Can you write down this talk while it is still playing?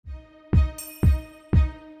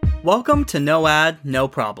Welcome to No Ad, No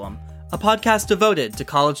Problem, a podcast devoted to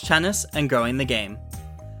college tennis and growing the game.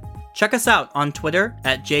 Check us out on Twitter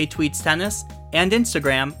at JTweetsTennis and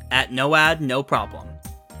Instagram at NoAdNoProblem.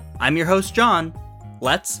 I'm your host, John.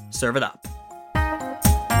 Let's serve it up.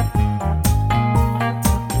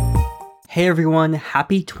 Hey everyone,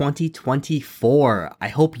 happy 2024. I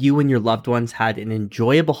hope you and your loved ones had an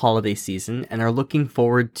enjoyable holiday season and are looking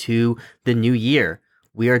forward to the new year.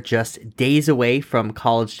 We are just days away from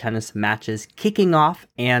college tennis matches kicking off,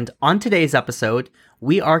 and on today's episode,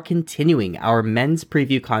 we are continuing our men's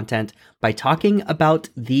preview content by talking about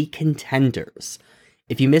the Contenders.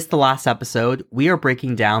 If you missed the last episode, we are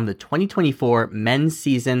breaking down the 2024 men's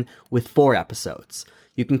season with 4 episodes.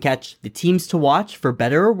 You can catch the teams to watch for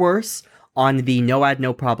better or worse on the No Ad,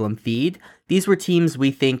 No Problem feed. These were teams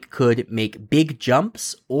we think could make big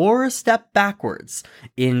jumps or step backwards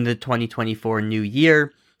in the 2024 new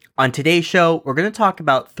year. On today's show, we're going to talk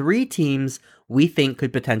about 3 teams we think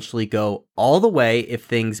could potentially go all the way if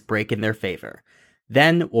things break in their favor.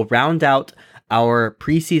 Then we'll round out our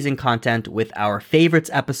preseason content with our favorites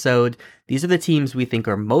episode. These are the teams we think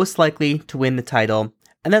are most likely to win the title.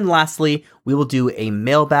 And then lastly, we will do a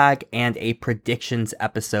mailbag and a predictions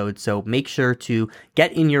episode. So make sure to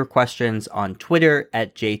get in your questions on Twitter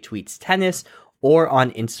at JTweetsTennis or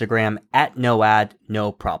on Instagram at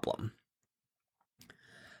NoAdNoProblem.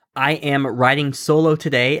 I am riding solo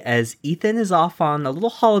today as Ethan is off on a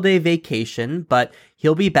little holiday vacation, but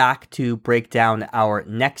he'll be back to break down our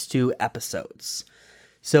next 2 episodes.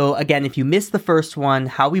 So again, if you missed the first one,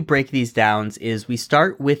 how we break these down is we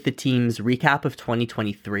start with the team's recap of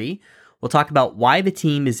 2023. We'll talk about why the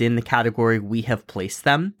team is in the category we have placed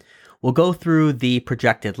them. We'll go through the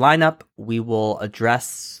projected lineup. We will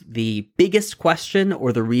address the biggest question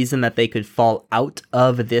or the reason that they could fall out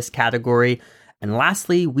of this category. And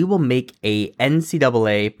lastly, we will make a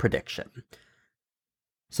NCAA prediction.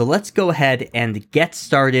 So let's go ahead and get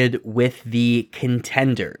started with the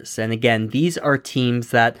Contenders. And again, these are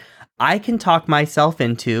teams that I can talk myself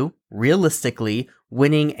into, realistically,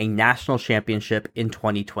 winning a national championship in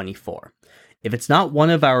 2024. If it's not one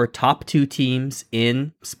of our top 2 teams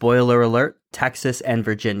in, spoiler alert, Texas and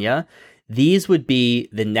Virginia, these would be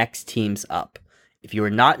the next teams up. If you are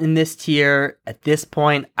not in this tier, at this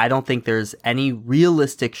point, I don't think there's any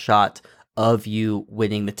realistic shot of you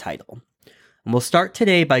winning the title. And we'll start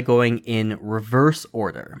today by going in reverse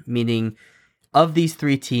order, meaning of these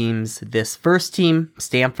 3 teams, this first team,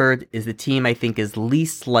 Stanford, is the team I think is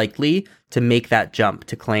least likely to make that jump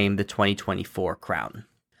to claim the 2024 crown.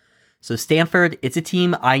 So Stanford, it's a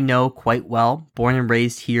team I know quite well, born and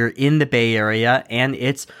raised here in the Bay Area, and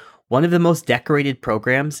it's one of the most decorated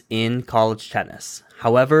programs in college tennis.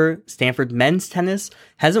 However, Stanford men's tennis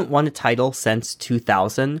hasn't won a title since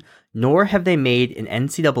 2000, nor have they made an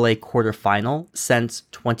NCAA quarterfinal since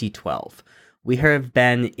 2012. We have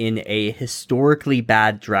been in a historically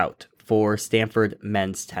bad drought for Stanford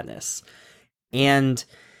men's tennis. And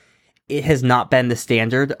it has not been the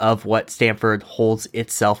standard of what Stanford holds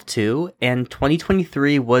itself to, and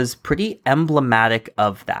 2023 was pretty emblematic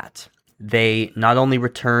of that. They not only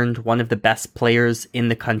returned one of the best players in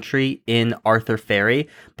the country in Arthur Ferry,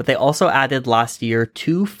 but they also added last year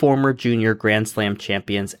 2 former junior Grand Slam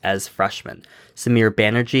champions as freshmen. Samir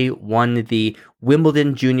Banerjee won the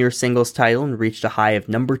Wimbledon junior singles title and reached a high of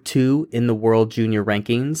number 2 in the world junior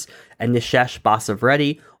rankings, and Nishesh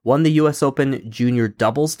Basavreddy won the US Open junior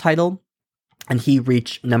doubles title, and he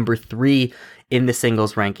reached number 3 in the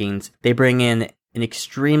singles rankings. They bring in an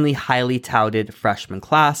extremely highly touted freshman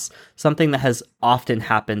class, something that has often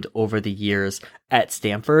happened over the years at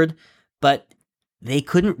Stanford, but they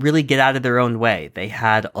couldn't really get out of their own way. They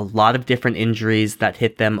had a lot of different injuries that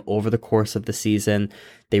hit them over the course of the season.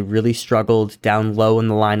 They really struggled down low in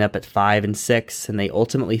the lineup at 5 and 6, and they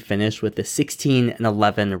ultimately finished with a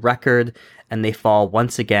 16-11 record, and they fall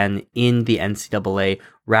once again in the NCAA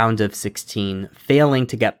round of 16, failing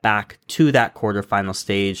to get back to that quarterfinal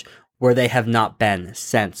stage where they have not been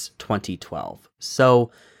since 2012. So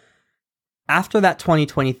after that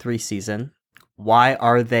 2023 season, why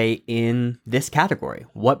are they in this category?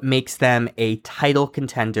 What makes them a title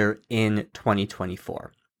contender in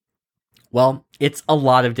 2024? Well, it's a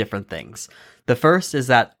lot of different things. The first is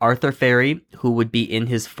that Arthur Ferry, who would be in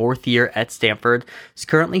his 4th year at Stanford, is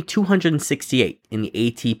currently 268 in the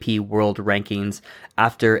ATP World Rankings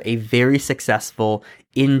after a very successful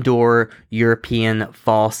indoor European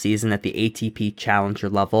fall season at the ATP Challenger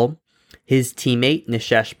level. His teammate,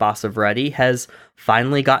 Nishesh Basavreddy, has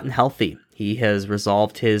finally gotten healthy. He has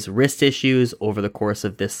resolved his wrist issues over the course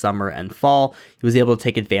of this summer and fall. He was able to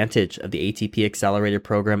take advantage of the ATP Accelerator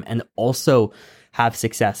program and also have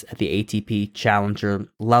success at the ATP Challenger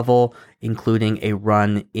level, including a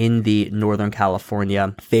run in the Northern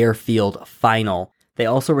California Fairfield final. They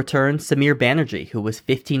also returned Samir Banerjee, who was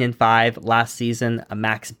 15-5 last season, a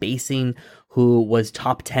Max Basing who was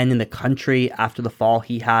top 10 in the country after the fall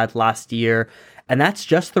he had last year. And that's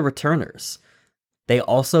just the returners. They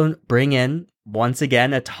also bring in, once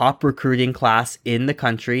again, a top recruiting class in the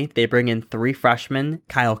country. They bring in 3 freshmen,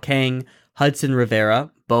 Kyle Kang, Hudson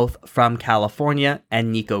Rivera, both from California,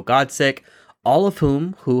 and Nico Godsick, all of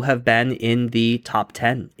whom who have been in the top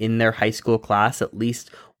 10 in their high school class at least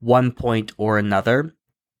one point or another.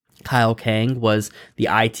 Kyle Kang was the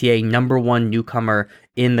ITA number 1 newcomer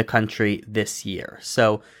in the country this year.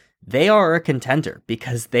 So they are a contender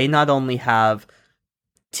because they not only have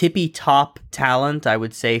tippy top talent, I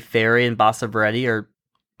would say Ferry and Basaveretti are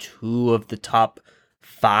 2 of the top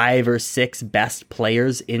 5 or 6 best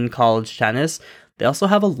players in college tennis. They also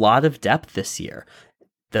have a lot of depth this year.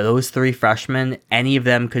 Those 3 freshmen, any of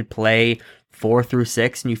them could play 4 through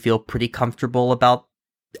 6, and you feel pretty comfortable about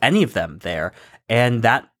any of them there. And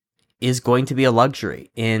that is going to be a luxury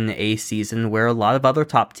in a season where a lot of other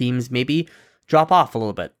top teams maybe drop off a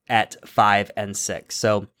little bit at 5 and 6.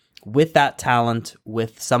 So with that talent,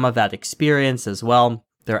 with some of that experience as well,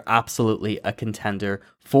 they're absolutely a contender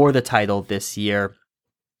for the title this year.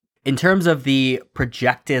 In terms of the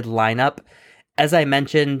projected lineup, as I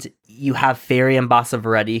mentioned, you have Ferry and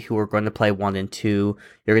Basaveretti who are going to play 1 and 2.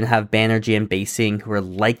 You're going to have Banerjee and Basing who are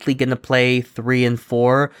likely going to play 3 and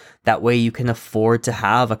 4. That way you can afford to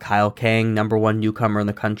have a Kyle Kang, number 1 newcomer in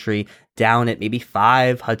the country, down at maybe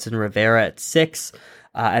 5, Hudson Rivera at 6.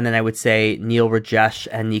 And then I would say Neil Rajesh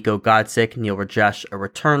and Nico Godsick. Neil Rajesh, a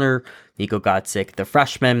returner. Nico Godsick, the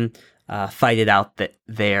freshman, fight it out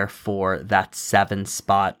there for that 7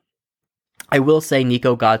 spot. I will say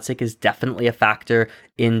Nico Godsick is definitely a factor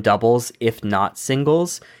in doubles, if not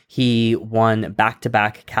singles. He won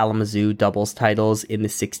back-to-back Kalamazoo doubles titles in the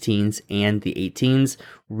 16s and the 18s.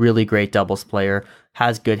 Really great doubles player,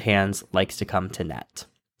 has good hands, likes to come to net.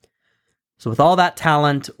 So with all that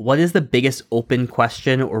talent, what is the biggest open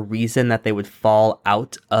question or reason that they would fall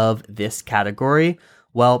out of this category?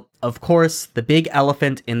 Well, of course, the big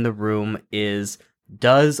elephant in the room is,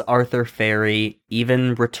 does Arthur Ferry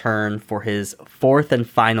even return for his 4th and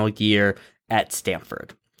final year at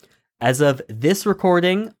Stanford? As of this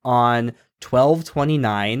recording on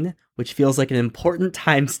 12/29, which feels like an important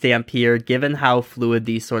timestamp here given how fluid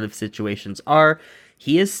these sort of situations are,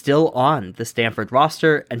 he is still on the Stanford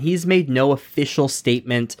roster, and he's made no official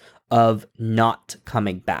statement of not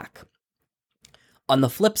coming back. On the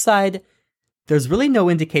flip side, there's really no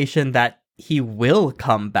indication that he will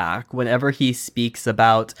come back. Whenever he speaks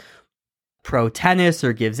about pro tennis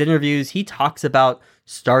or gives interviews, he talks about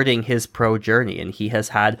starting his pro journey, and he has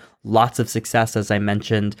had lots of success, as I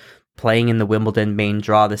mentioned, playing in the Wimbledon main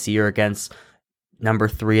draw this year against number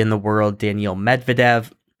 3 in the world, Daniil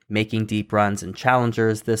Medvedev, making deep runs in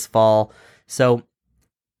challengers this fall. So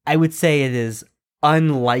I would say it is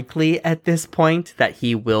unlikely at this point that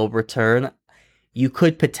he will return. You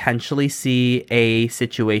could potentially see a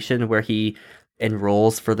situation where he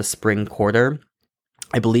enrolls for the spring quarter.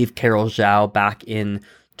 I believe Carol Zhao back in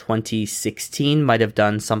 2016 might have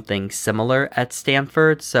done something similar at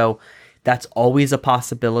Stanford. So that's always a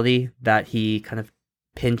possibility that he kind of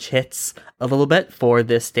pinch hits a little bit for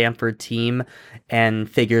this Stanford team and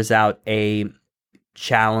figures out a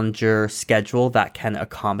challenger schedule that can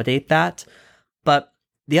accommodate that. But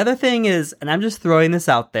the other thing is, and I'm just throwing this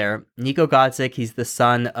out there, Nico Godsick, he's the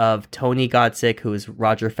son of Tony Godsick, who is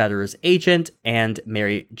Roger Federer's agent, and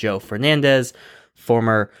Mary Jo Fernandez,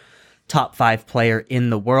 former top 5 player in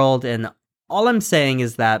the world. And all I'm saying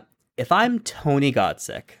is that if I'm Tony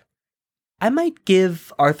Godsick, I might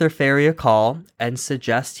give Arthur Ferry a call and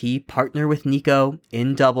suggest he partner with Nico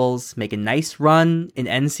in doubles, make a nice run in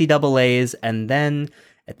NCAAs, and then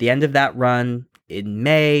at the end of that run, in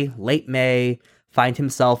May, late May, find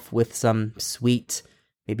himself with some sweet,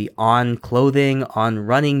 maybe on clothing, on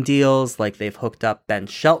running deals like they've hooked up Ben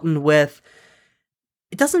Shelton with.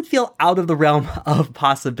 It doesn't feel out of the realm of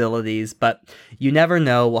possibilities, but you never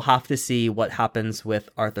know. We'll have to see what happens with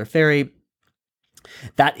Arthur Ferry.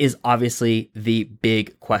 That is obviously the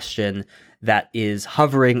big question that is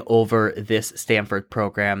hovering over this Stanford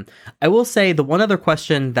program. I will say the one other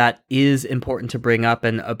question that is important to bring up,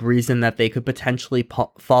 and a reason that they could potentially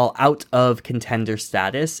fall out of contender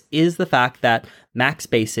status, is the fact that Max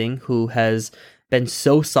Basing, who has been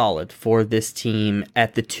so solid for this team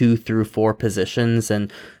at the 2 through 4 positions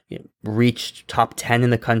and reached top 10 in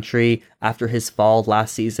the country after his fall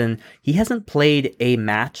last season, he hasn't played a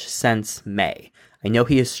match since May. I know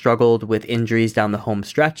he has struggled with injuries down the home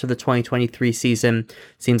stretch of the 2023 season.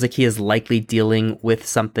 Seems like he is likely dealing with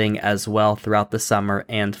something as well throughout the summer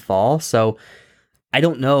and fall. So I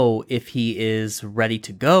don't know if he is ready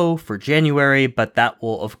to go for January, but that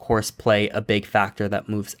will, of course, play a big factor that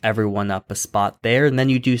moves everyone up a spot there. And then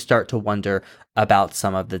you do start to wonder about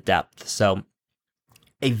some of the depth. So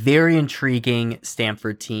a very intriguing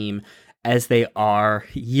Stanford team, as they are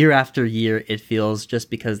year after year, it feels, just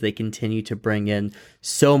because they continue to bring in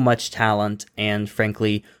so much talent and,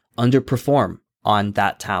 frankly, underperform on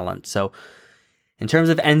that talent. So in terms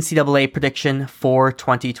of NCAA prediction for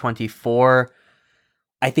 2024,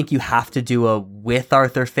 I think you have to do a with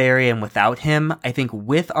Arthur Ferry and without him. I think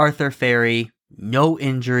with Arthur Ferry, no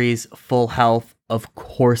injuries, full health, of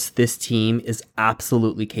course this team is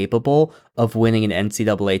absolutely capable of winning an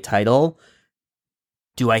NCAA title.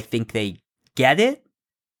 Do I think they get it?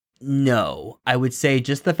 No. I would say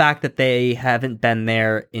just the fact that they haven't been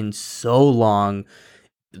there in so long,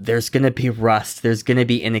 there's going to be rust. There's going to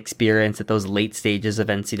be inexperience at those late stages of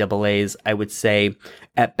NCAAs. I would say,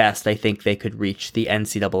 at best, I think they could reach the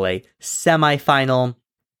NCAA semifinal.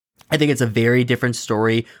 I think it's a very different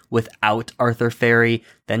story without Arthur Ferry.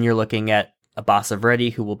 Then you're looking at Abasa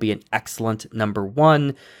Veredi, who will be an excellent number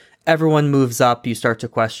one. Everyone moves up. You start to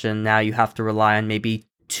question. Now you have to rely on maybe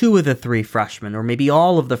two of the three freshmen, or maybe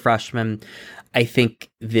all of the freshmen. I think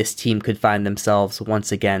this team could find themselves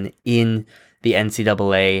once again in the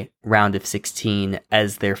NCAA round of 16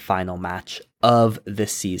 as their final match of the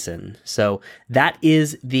season. So that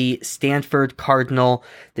is the Stanford Cardinal.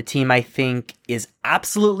 The team I think is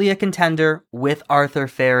absolutely a contender with Arthur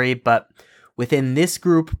Ferry, but within this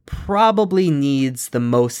group probably needs the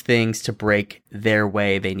most things to break their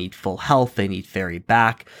way. They need full health. They need Ferry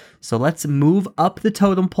back. So let's move up the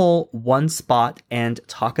totem pole one spot and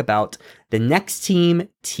talk about the next team,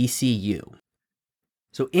 TCU.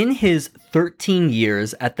 So in his 13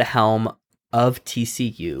 years at the helm of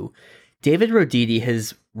TCU, David Roditi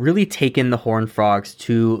has really taken the Horned Frogs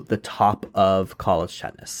to the top of college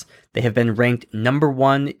tennis. They have been ranked number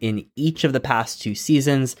one in each of the past two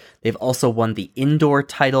seasons. They've also won the indoor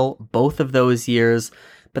title both of those years,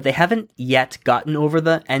 but they haven't yet gotten over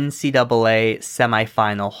the NCAA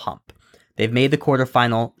semifinal hump. They've made the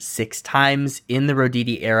quarterfinal 6 times in the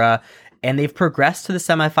Roditi era, and they've progressed to the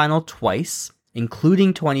semifinal twice,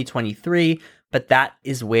 including 2023, but that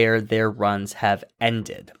is where their runs have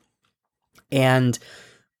ended. And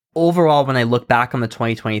overall, when I look back on the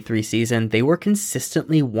 2023 season, they were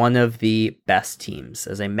consistently one of the best teams.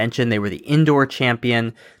 As I mentioned, they were the indoor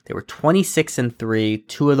champion. They were 26-3,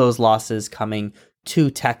 2 of those losses coming to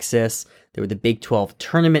Texas. They were the Big 12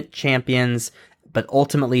 tournament champions, but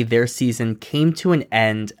ultimately their season came to an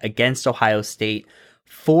end against Ohio State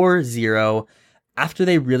 4-0 after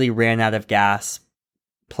they really ran out of gas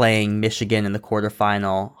playing Michigan in the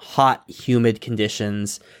quarterfinal. Hot, humid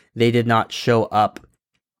conditions. They did not show up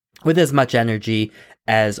with as much energy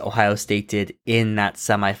as Ohio State did in that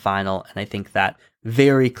semifinal, and I think that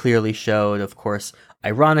very clearly showed, of course,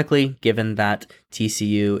 ironically, given that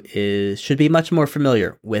TCU should be much more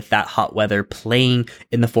familiar with that hot weather playing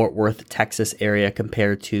in the Fort Worth, Texas area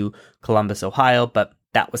compared to Columbus, Ohio, but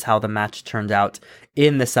that was how the match turned out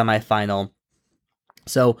in the semifinal.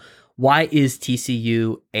 So why is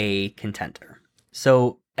TCU a contender?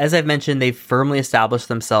 So as I've mentioned, they've firmly established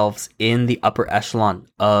themselves in the upper echelon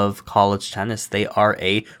of college tennis. They are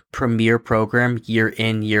a premier program year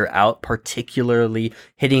in, year out, particularly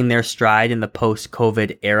hitting their stride in the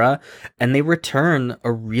post-COVID era. And they return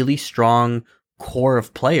a really strong core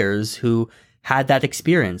of players who had that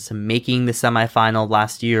experience, making the semifinal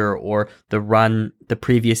last year or the run the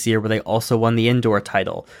previous year where they also won the indoor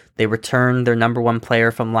title. They returned their number one player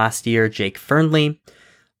from last year, Jake Fernley.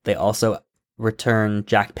 They also return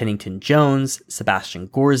Jack Pennington-Jones, Sebastian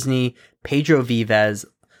Gorsny, Pedro Vives,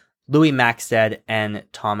 Louis Maxted, and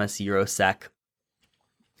Thomas Eurosek,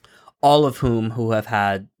 all of who have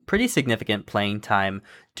had pretty significant playing time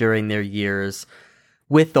during their years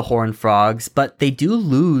with the Horned Frogs, but they do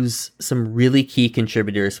lose some really key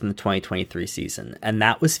contributors from the 2023 season, and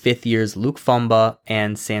that was fifth years Luke Fumba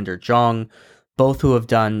and Sander Jong, both who have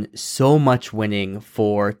done so much winning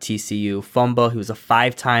for TCU. Fumba, who's a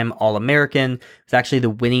 5-time All-American, was actually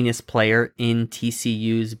the winningest player in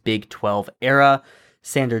TCU's Big 12 era.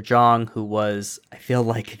 Sander Jong, who was, I feel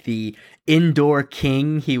like, the indoor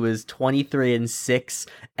king. He was 23-6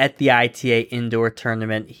 at the ITA indoor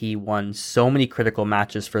tournament. He won so many critical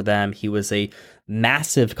matches for them. He was a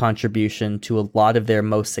massive contribution to a lot of their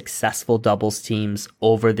most successful doubles teams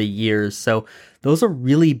over the years. So those are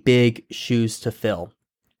really big shoes to fill.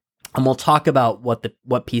 And we'll talk about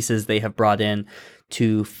what pieces they have brought in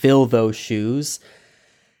to fill those shoes.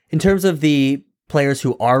 In terms of the players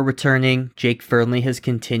who are returning, Jake Fernley has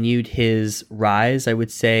continued his rise. I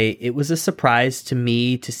would say it was a surprise to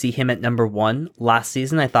me to see him at number 1 last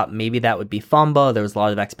season. I thought maybe that would be Famba. There was a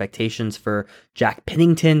lot of expectations for Jack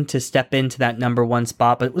Pennington to step into that number 1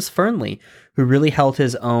 spot, but it was Fernley who really held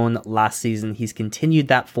his own last season. He's continued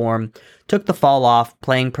that form, took the fall off,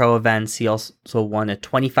 playing pro events. He also won a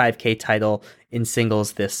 25K title in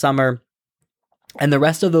singles this summer. And the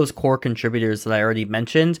rest of those core contributors that I already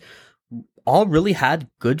mentioned all really had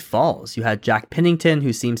good falls. You had Jack Pennington,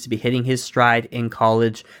 who seems to be hitting his stride in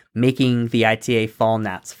college, making the ITA Fall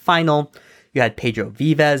Nats final. You had Pedro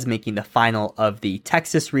Vives making the final of the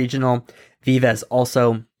Texas Regional. Vives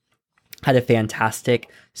also had a fantastic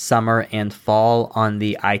summer and fall on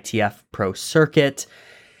the ITF Pro Circuit.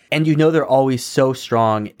 And you know they're always so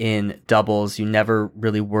strong in doubles. You never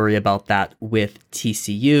really worry about that with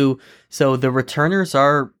TCU. So the returners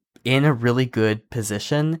are in a really good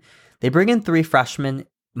position. They bring in 3 freshmen,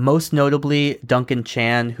 most notably Duncan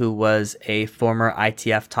Chan, who was a former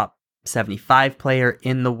ITF top 75 player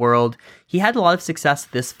in the world. He had a lot of success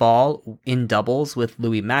this fall in doubles with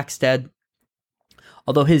Louis Maxted,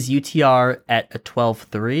 although his UTR at a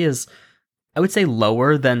 12.3 is, I would say,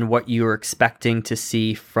 lower than what you're expecting to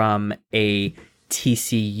see from a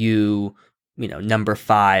TCU, number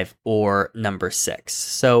 5 or number 6.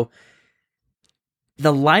 So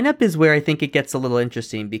the lineup is where I think it gets a little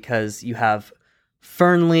interesting because you have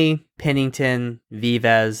Fernley, Pennington,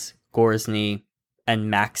 Vives, Gorsny, and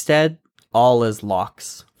Maxted all as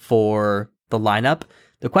locks for the lineup.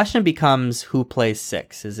 The question becomes who plays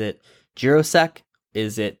 6. Is it Jirosek?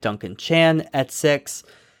 Is it Duncan Chan at 6?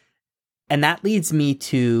 And that leads me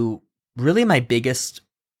to really my biggest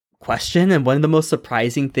question, and one of the most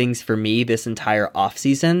surprising things for me this entire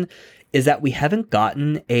offseason is that we haven't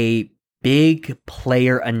gotten a big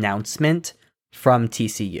player announcement from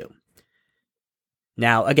TCU.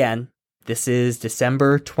 Now, again, this is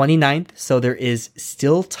December 29th, so there is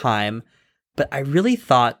still time, but I really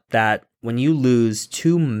thought that when you lose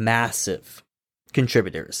 2 massive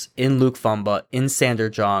contributors in Luke Famba, in Sander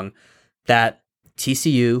Jong, that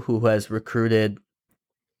TCU, who has recruited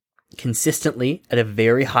consistently at a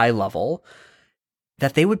very high level,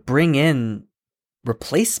 that they would bring in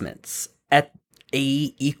replacements at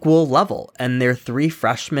a equal level, and their 3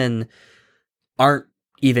 freshmen aren't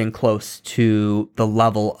even close to the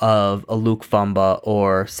level of a Luke Famba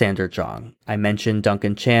or Sander Jong. I mentioned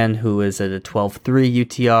Duncan Chan, who is at a 12.3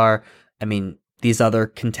 UTR. I mean, these other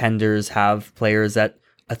contenders have players at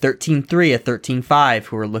a 13.3, a 13.5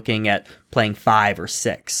 who are looking at playing 5 or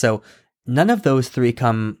 6. So none of those 3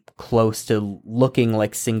 come close to looking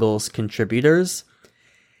like singles contributors.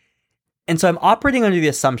 And so I'm operating under the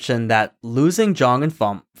assumption that losing Jong and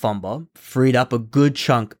Famba freed up a good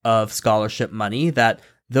chunk of scholarship money that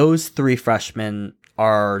those 3 freshmen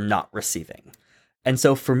are not receiving. And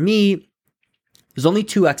so for me, there's only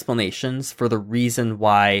 2 explanations for the reason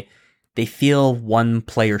why they feel 1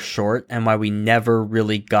 player short and why we never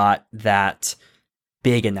really got that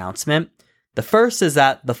big announcement. The first is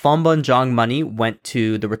that the Famba and Jong money went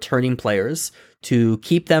to the returning players to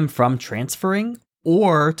keep them from transferring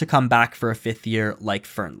or to come back for a 5th year like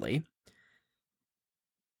Fernley.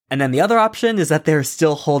 And then the other option is that they're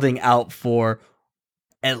still holding out for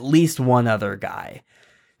at least 1 other guy.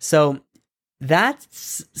 So that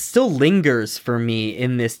still lingers for me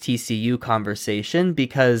in this TCU conversation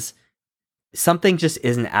because something just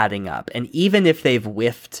isn't adding up. And even if they've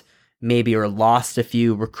whiffed maybe or lost a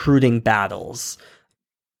few recruiting battles,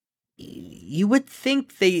 you would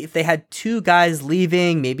think if they had 2 guys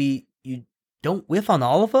leaving, maybe you don't whiff on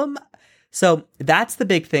all of them. So that's the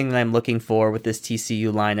big thing that I'm looking for with this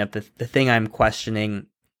TCU lineup, the thing I'm questioning.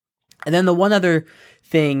 And then the one other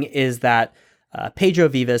thing is that Pedro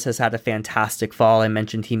Vives has had a fantastic fall. I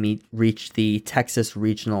mentioned he reached the Texas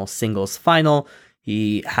Regional Singles Final.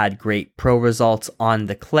 He had great pro results on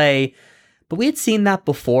the clay. But we had seen that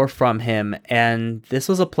before from him, and this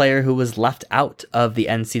was a player who was left out of the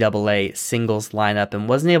NCAA singles lineup and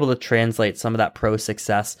wasn't able to translate some of that pro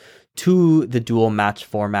success to the dual match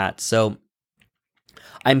format. So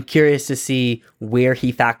I'm curious to see where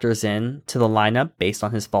he factors in to the lineup based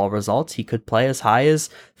on his fall results. He could play as high as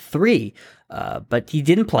 3, but he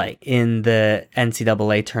didn't play in the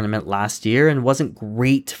NCAA tournament last year and wasn't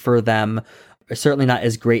great for them. Certainly not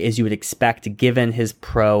as great as you would expect given his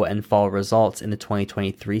pro and fall results in the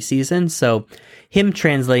 2023 season. So him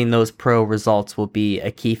translating those pro results will be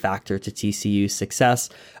a key factor to TCU's success.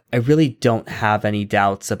 I really don't have any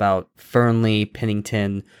doubts about Fernley,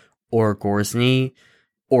 Pennington, or Gorsny.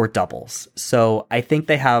 or doubles. So I think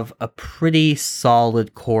they have a pretty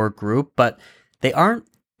solid core group, but they aren't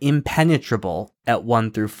impenetrable at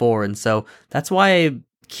 1 through 4. And so that's why I'm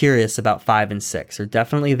curious about 5 and 6 are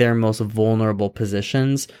definitely their most vulnerable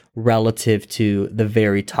positions relative to the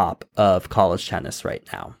very top of college tennis right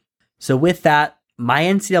now. So with that, my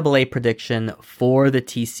NCAA prediction for the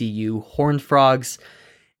TCU Horned Frogs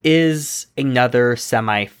is another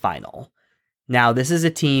semifinal. Now, this is a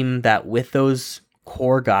team that with those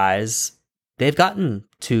core guys, they've gotten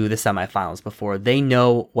to the semifinals before. They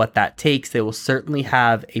know what that takes. They will certainly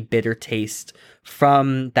have a bitter taste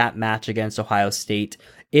from that match against Ohio State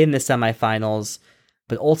in the semifinals.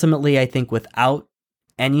 But ultimately, I think without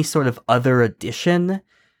any sort of other addition,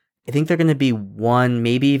 I think they're going to be 1,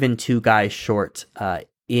 maybe even 2 guys short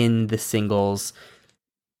in the singles,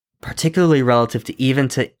 particularly relative to even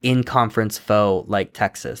to in-conference foe like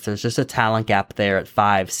Texas. There's just a talent gap there at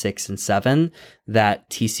 5, 6, and 7 that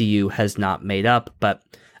TCU has not made up. But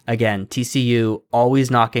again, TCU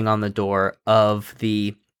always knocking on the door of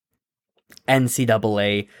the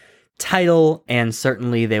NCAA title, and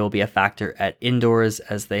certainly they will be a factor at indoors,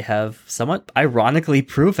 as they have somewhat ironically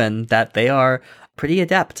proven that they are pretty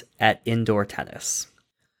adept at indoor tennis.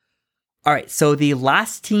 All right, so the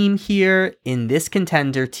last team here in this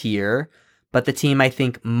contender tier, but the team I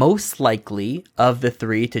think most likely of the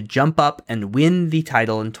 3 to jump up and win the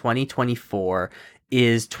title in 2024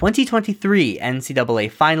 is 2023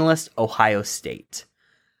 NCAA finalist Ohio State.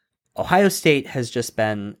 Ohio State has just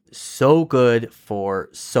been so good for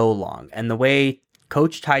so long, and the way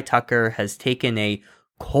Coach Ty Tucker has taken a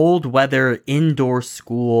cold weather indoor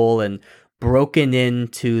school and broken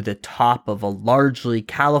into the top of a largely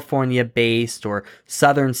California-based or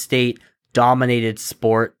Southern state-dominated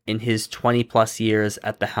sport in his 20-plus years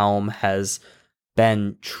at the helm has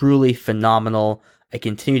been truly phenomenal. I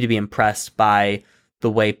continue to be impressed by the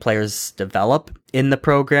way players develop in the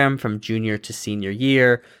program from junior to senior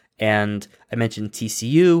year. And I mentioned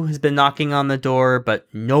TCU has been knocking on the door, but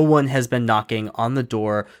no one has been knocking on the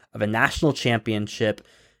door of a national championship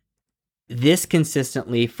this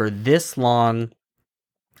consistently for this long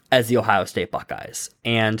as the Ohio State Buckeyes.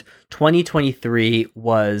 And 2023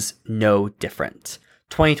 was no different.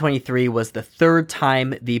 2023 was the 3rd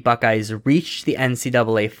time the Buckeyes reached the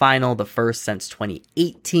NCAA final, the first since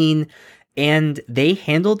 2018, and they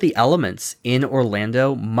handled the elements in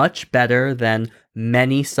Orlando much better than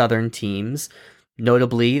many Southern teams,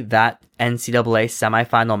 notably that NCAA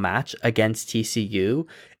semifinal match against TCU.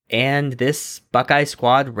 And this Buckeye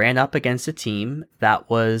squad ran up against a team that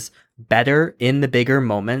was better in the bigger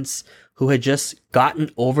moments, who had just gotten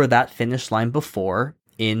over that finish line before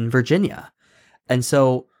in Virginia. And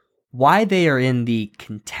so why they are in the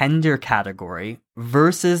contender category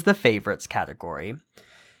versus the favorites category,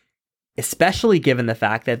 especially given the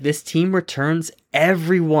fact that this team returns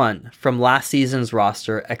everyone from last season's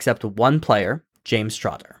roster except one player, James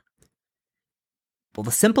Trotter. Well,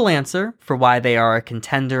 the simple answer for why they are a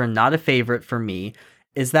contender and not a favorite for me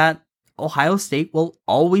is that Ohio State will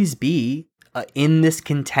always be in this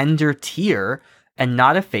contender tier and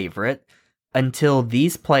not a favorite until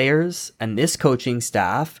these players and this coaching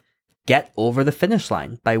staff get over the finish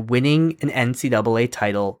line by winning an NCAA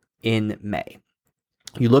title in May.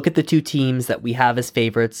 You look at the 2 teams that we have as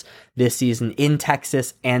favorites this season in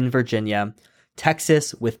Texas and Virginia.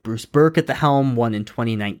 Texas, with Bruce Burke at the helm, won in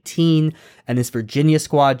 2019, and this Virginia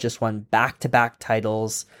squad just won back-to-back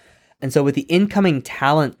titles. And so with the incoming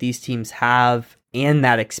talent these teams have and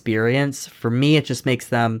that experience, for me, it just makes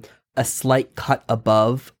them a slight cut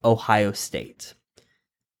above Ohio State.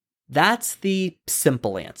 That's the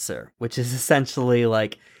simple answer, which is essentially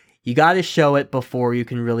like, you got to show it before you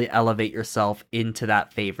can really elevate yourself into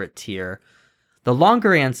that favorite tier. The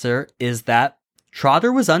longer answer is that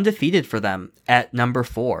Trotter was undefeated for them at number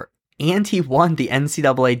 4, and he won the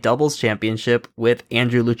NCAA doubles championship with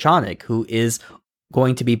Andrew Luchanik, who is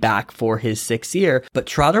going to be back for his 6th year. But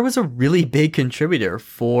Trotter was a really big contributor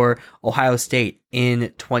for Ohio State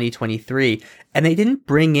in 2023, and they didn't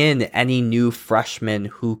bring in any new freshmen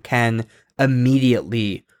who can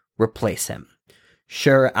immediately replace him.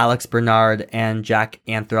 Sure, Alex Bernard and Jack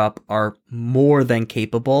Anthrop are more than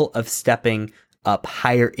capable of stepping up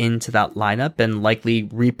higher into that lineup and likely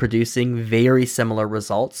reproducing very similar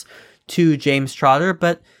results to James Trotter,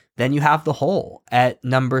 but then you have the hole at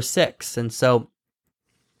number 6. And so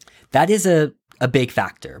that is a big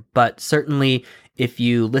factor. But certainly if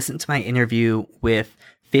you listen to my interview with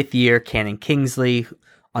 5th year Cannon Kingsley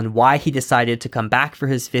on why he decided to come back for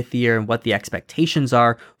his 5th year and what the expectations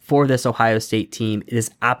are for this Ohio State team, it is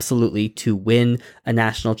absolutely to win a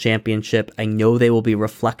national championship. I know they will be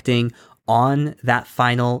reflecting on that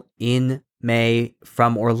final in May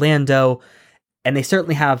from Orlando. And they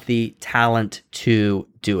certainly have the talent to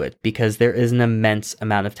do it because there is an immense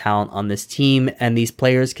amount of talent on this team, and these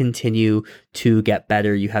players continue to get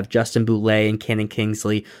better. You have Justin Boulay and Cannon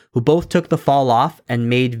Kingsley, who both took the fall off and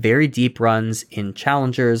made very deep runs in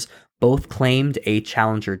challengers. Both claimed a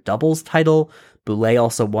challenger doubles title. Boulay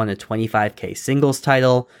also won a 25K singles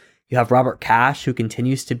title. You have Robert Cash, who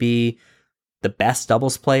continues to be the best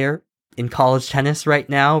doubles player in college tennis right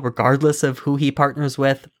now, regardless of who he partners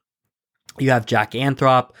with. You have Jack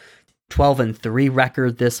Anthrop, 12-3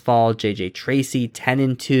 record this fall. JJ Tracy,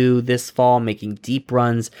 10-2 this fall, making deep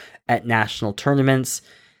runs at national tournaments.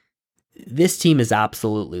 This team is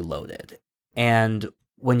absolutely loaded. And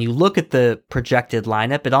when you look at the projected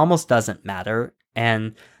lineup, it almost doesn't matter.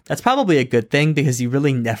 And that's probably a good thing because you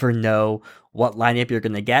really never know what lineup you're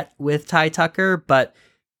going to get with Ty Tucker. But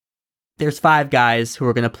there's 5 guys who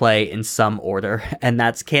are going to play in some order, and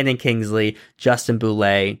that's Cannon Kingsley, Justin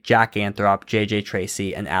Boulay, Jack Anthrop, JJ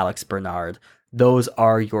Tracy, and Alex Bernard. Those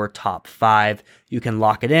are your top 5. You can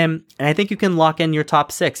lock it in, and I think you can lock in your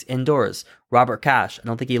top 6 indoors. Robert Cash, I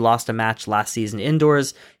don't think he lost a match last season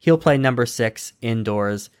indoors. He'll play number 6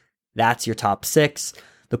 indoors. That's your top 6.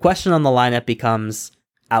 The question on the lineup becomes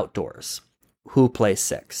outdoors. Who plays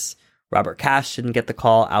 6? Robert Cash didn't get the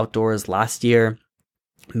call outdoors last year.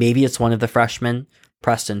 Maybe it's one of the freshmen,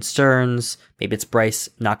 Preston Stearns. Maybe it's Bryce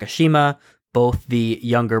Nakashima, both the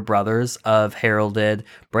younger brothers of heralded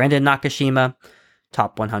Brandon Nakashima,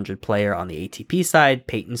 top 100 player on the ATP side,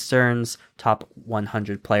 Peyton Stearns, top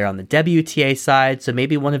 100 player on the WTA side. So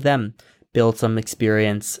maybe one of them build some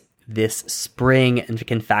experience this spring and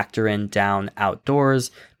can factor in down outdoors.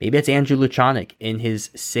 Maybe it's Andrew Luchanik in his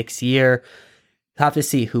 6th year. We'll have to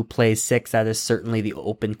see who plays 6. That is certainly the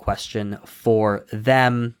open question for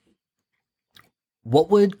them.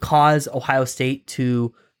 What would cause Ohio State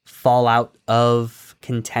to fall out of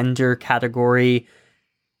contender category?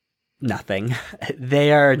 Nothing.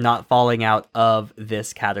 They are not falling out of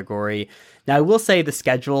this category. Now, I will say the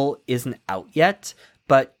schedule isn't out yet,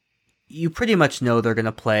 but you pretty much know they're going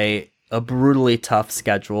to play a brutally tough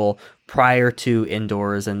schedule prior to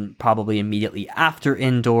indoors and probably immediately after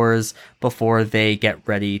indoors before they get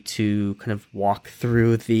ready to kind of walk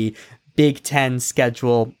through the Big Ten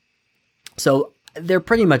schedule. So they're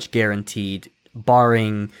pretty much guaranteed,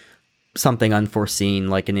 barring something unforeseen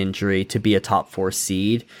like an injury, to be a top 4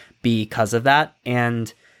 seed because of that.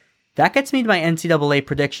 And that gets me to my NCAA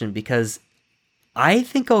prediction because I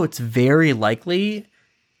think it's very likely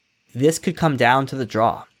this could come down to the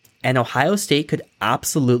draw. And Ohio State could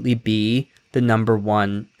absolutely be the number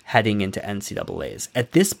 1 heading into NCAAs.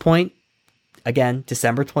 At this point, again,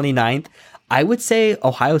 December 29th, I would say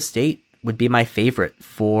Ohio State would be my favorite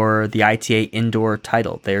for the ITA indoor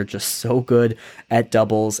title. They're just so good at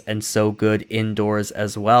doubles and so good indoors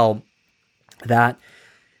as well that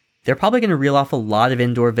they're probably going to reel off a lot of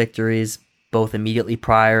indoor victories, both immediately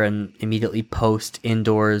prior and immediately post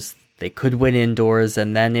indoors. They could win indoors,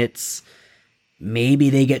 and then it's maybe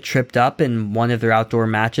they get tripped up in one of their outdoor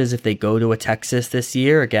matches if they go to a Texas this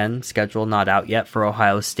year. Again, schedule not out yet for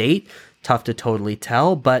Ohio State. Tough to totally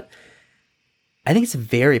tell, but I think it's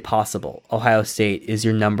very possible Ohio State is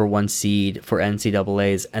your number 1 seed for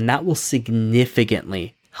NCAAs, and that will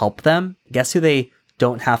significantly help them. Guess who they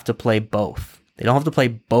don't have to play both? They don't have to play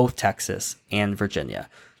both Texas and Virginia.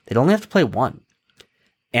 They'd only have to play one.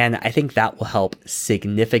 And I think that will help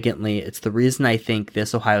significantly. It's the reason I think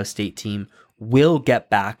this Ohio State team will get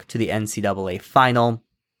back to the NCAA final,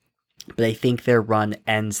 but I think their run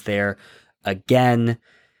ends there again.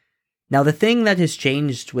 Now, the thing that has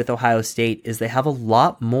changed with Ohio State is they have a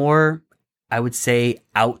lot more, I would say,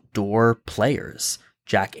 outdoor players.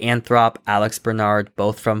 Jack Anthrop, Alex Bernard,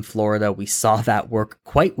 both from Florida. We saw that work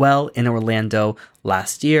quite well in Orlando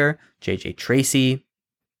last year. JJ Tracy,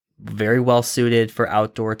 very well suited for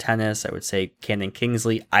outdoor tennis. I would say Cannon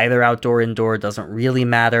Kingsley, either outdoor, indoor, doesn't really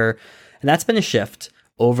matter. And that's been a shift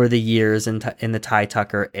over the years in the Ty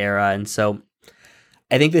Tucker era. And so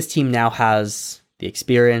I think this team now has the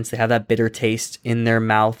experience. They have that bitter taste in their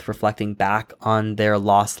mouth, reflecting back on their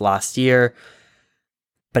loss last year.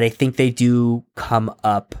 But I think they do come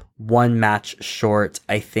up one match short.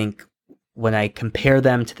 I think when I compare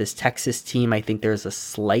them to this Texas team, I think there's a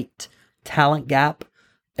slight talent gap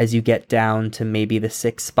as you get down to maybe the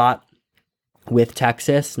 6th spot with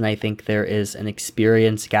Texas. And I think there is an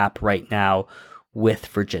experience gap right now with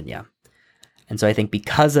Virginia. And so I think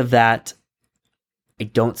because of that, I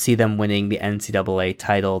don't see them winning the NCAA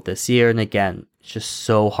title this year. And again, it's just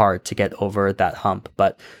so hard to get over that hump.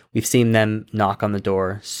 But we've seen them knock on the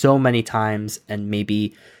door so many times, and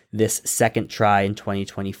maybe this second try in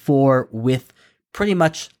 2024 with pretty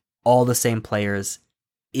much all the same players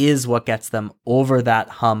is what gets them over that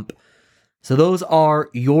hump. So those are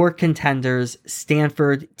your contenders: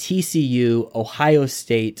 Stanford, TCU, Ohio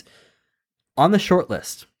State, on the short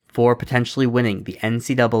list for potentially winning the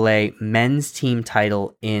NCAA men's team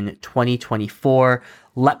title in 2024.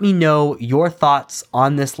 Let me know your thoughts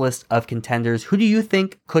on this list of contenders. Who do you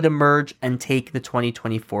think could emerge and take the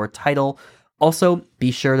 2024 title? Also,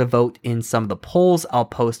 be sure to vote in some of the polls I'll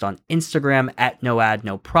post on Instagram at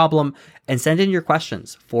 @noadnoproblem, and send in your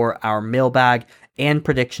questions for our mailbag and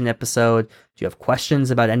prediction episode. Do you have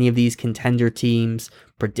questions about any of these contender teams,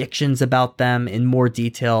 predictions about them in more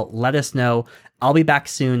detail? Let us know. I'll be back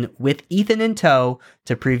soon with Ethan in tow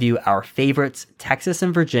to preview our favorites, Texas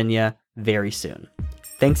and Virginia, very soon.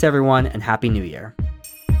 Thanks everyone, and Happy New Year.